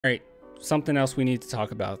All right, something else we need to talk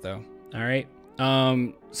about though. All right.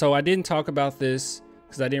 So I didn't talk about this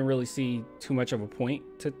because I didn't really see too much of a point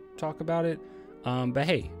to talk about it. But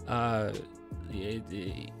hey,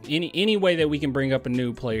 any way that we can bring up a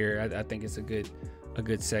new player, I think it's a good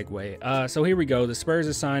segue. So here we go. The Spurs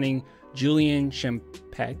are signing Julian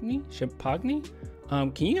Champagnie.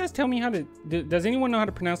 Can you guys tell me how to? Does anyone know how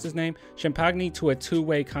to pronounce his name? Champagnie to a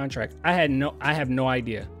two-way contract. I have no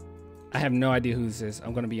idea. I have no idea who this is.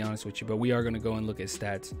 I'm gonna be honest with you, but we are gonna go and look at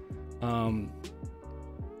stats.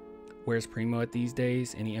 Where's Primo at these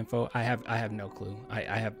days? Any info? I have no clue.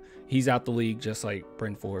 He's out the league just like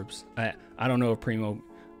Bryn Forbes. I don't know if Primo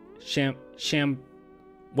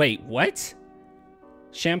wait, what?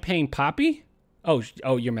 Champagne Poppy? Oh,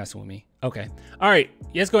 you're messing with me. Okay. All right,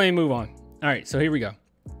 let's go ahead and move on. All right, so here we go.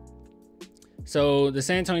 So the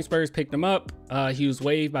San Antonio Spurs picked him up. He was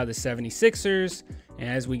waived by the 76ers. And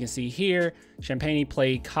as we can see here, Champagnie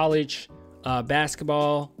played college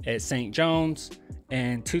basketball at St. John's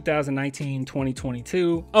in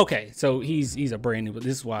 2019-2022. Okay, so he's a brand new, but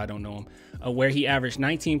this is why I don't know him. Where he averaged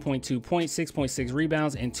 19.2 points, 6.6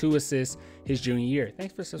 rebounds, and 2 assists his junior year.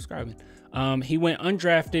 Thanks for subscribing. He went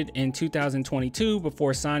undrafted in 2022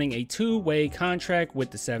 before signing a two-way contract with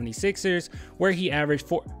the 76ers, where he averaged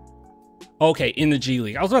 4. Okay, in the G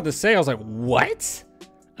League. I was about to say, I was like, what?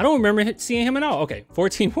 I don't remember seeing him at all. Okay,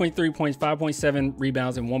 14.3 points, 5.7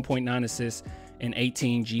 rebounds, and 1.9 assists in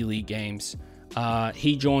 18 G League games.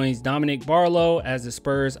 He joins Dominic Barlow as the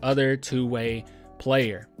Spurs' other two-way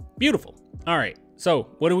player. Beautiful. All right, so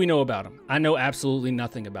what do we know about him? I know absolutely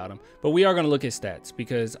nothing about him, but we are going to look at stats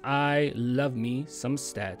because I love me some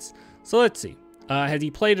stats. So let's see. Has he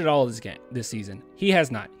played at all this season? He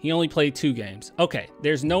has not. He only played 2 games. Okay,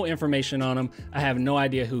 there's no information on him. I have no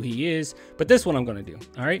idea who he is, but this is what I'm going to do.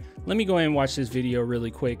 All right, let me go ahead and watch this video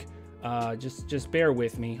really quick. Just bear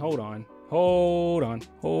with me. Hold on. All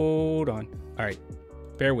right,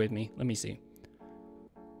 bear with me. Let me see.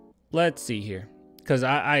 Let's see here, because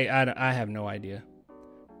I have no idea.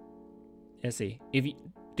 Let's see.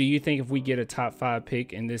 Do you think if we get a top 5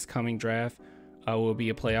 pick in this coming draft, we'll be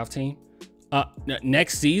a playoff team?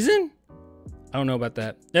 Next season? I don't know about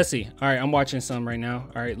that. Let's see. All right, I'm watching some right now.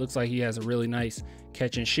 All right, looks like he has a really nice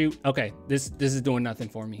catch and shoot. Okay, this is doing nothing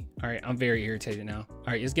for me. All right, I'm very irritated now. All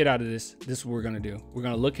right, let's get out of this. This is what we're gonna do. We're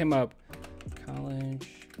gonna look him up. College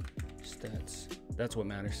stats. That's what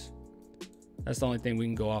matters. That's the only thing we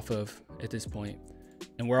can go off of at this point.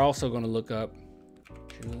 And we're also gonna look up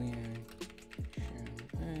Julian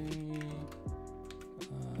Champagnie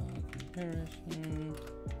comparison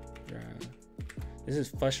draft. This is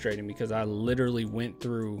frustrating because I literally went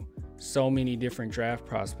through so many different draft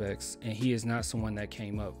prospects and he is not someone that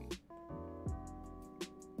came up.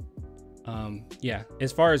 Yeah,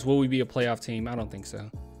 as far as will we be a playoff team, I don't think so.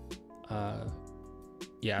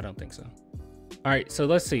 Yeah, I don't think so. All right, so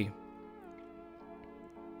let's see.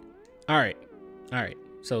 All right,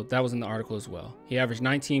 so that was in the article as well. He averaged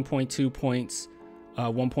 19.2 points,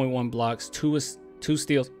 1.1 blocks, 2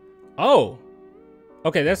 steals. Oh,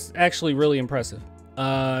 okay, that's actually really impressive.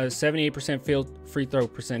 78% field free throw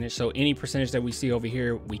percentage. So any percentage that we see over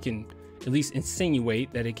here, we can at least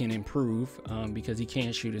insinuate that it can improve because he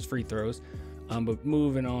can't shoot his free throws. But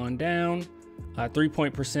moving on down,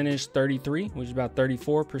 3-point percentage 33, which is about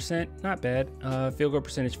 34%. Not bad. Field goal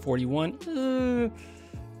percentage 41.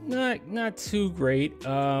 Not too great.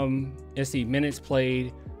 Let's see, minutes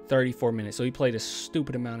played 34 minutes. So he played a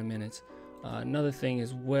stupid amount of minutes. Another thing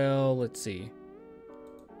as well, let's see.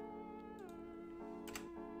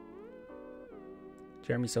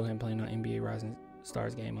 Jeremy Sohan playing on NBA Rising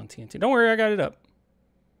Stars game on TNT. Don't worry, I got it up.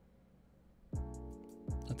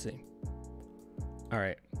 Let's see. All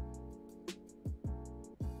right.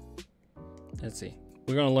 Let's see.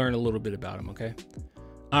 We're going to learn a little bit about him, okay?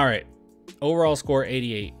 All right. Overall score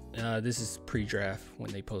 88. This is pre-draft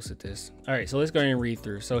when they posted this. All right, so let's go ahead and read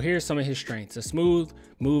through. So here's some of his strengths. A smooth,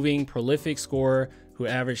 moving, prolific scorer who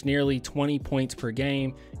averaged nearly 20 points per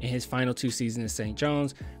game in his final 2 seasons at St.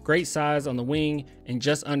 John's. Great size on the wing and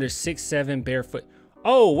just under 6'7" barefoot.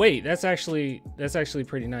 Oh, wait, that's actually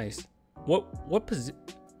pretty nice. What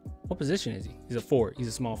position is he? He's a forward. He's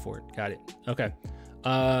a small forward. Got it. Okay.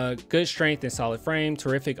 Good strength and solid frame,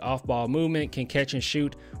 terrific off-ball movement, can catch and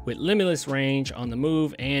shoot with limitless range on the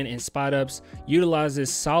move and in spot-ups,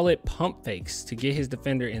 utilizes solid pump fakes to get his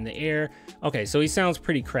defender in the air. Okay, so he sounds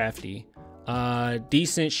pretty crafty.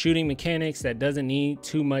 Decent shooting mechanics that doesn't need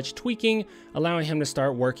too much tweaking, allowing him to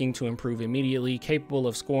start working to improve immediately, capable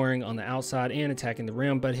of scoring on the outside and attacking the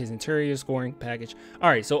rim, but his interior scoring package. All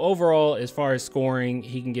right, so overall, as far as scoring,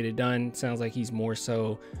 he can get it done. Sounds like he's more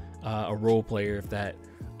so a role player, if that.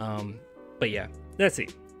 But yeah, that's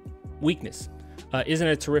it. Weakness. Isn't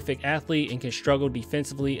a terrific athlete and can struggle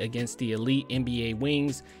defensively against the elite NBA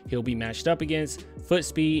wings he'll be matched up against. Foot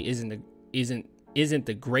speed isn't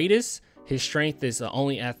the greatest. His strength is the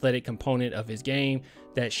only athletic component of his game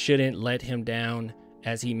that shouldn't let him down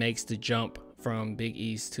as he makes the jump from Big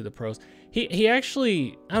East to the pros. He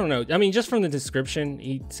actually, I don't know. I mean, just from the description,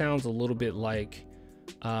 he sounds a little bit like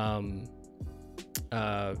Keldon,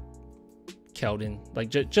 like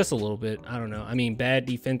just a little bit. I don't know. I mean, bad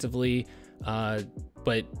defensively,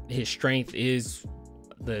 but his strength is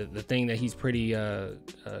the thing that he's pretty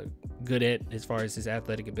good at as far as his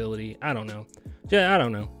athletic ability. I don't know. Yeah, I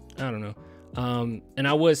don't know. And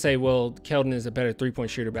I would say, well, Keldon is a better 3-point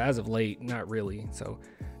shooter, but as of late, not really. So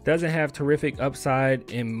doesn't have terrific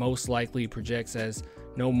upside and most likely projects as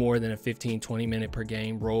no more than a 15-20 minute per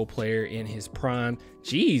game role player in his prime.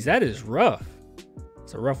 Geez, that is rough.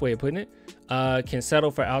 It's a rough way of putting it. Can settle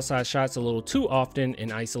for outside shots a little too often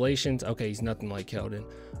in isolations. Okay, he's nothing like Keldon.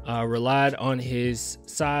 Relied on his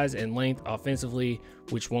size and length offensively,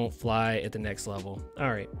 which won't fly at the next level. All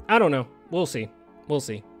right, I don't know. We'll see.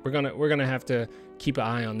 We're gonna have to keep an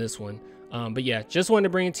eye on this one. But yeah, just wanted to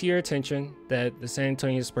bring it to your attention that the San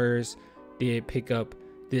Antonio Spurs did pick up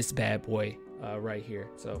this bad boy right here.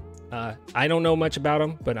 So I don't know much about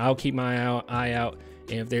him, but I'll keep my eye out.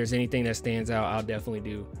 And if there's anything that stands out, I'll definitely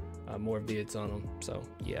do more vids on them. So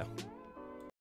yeah.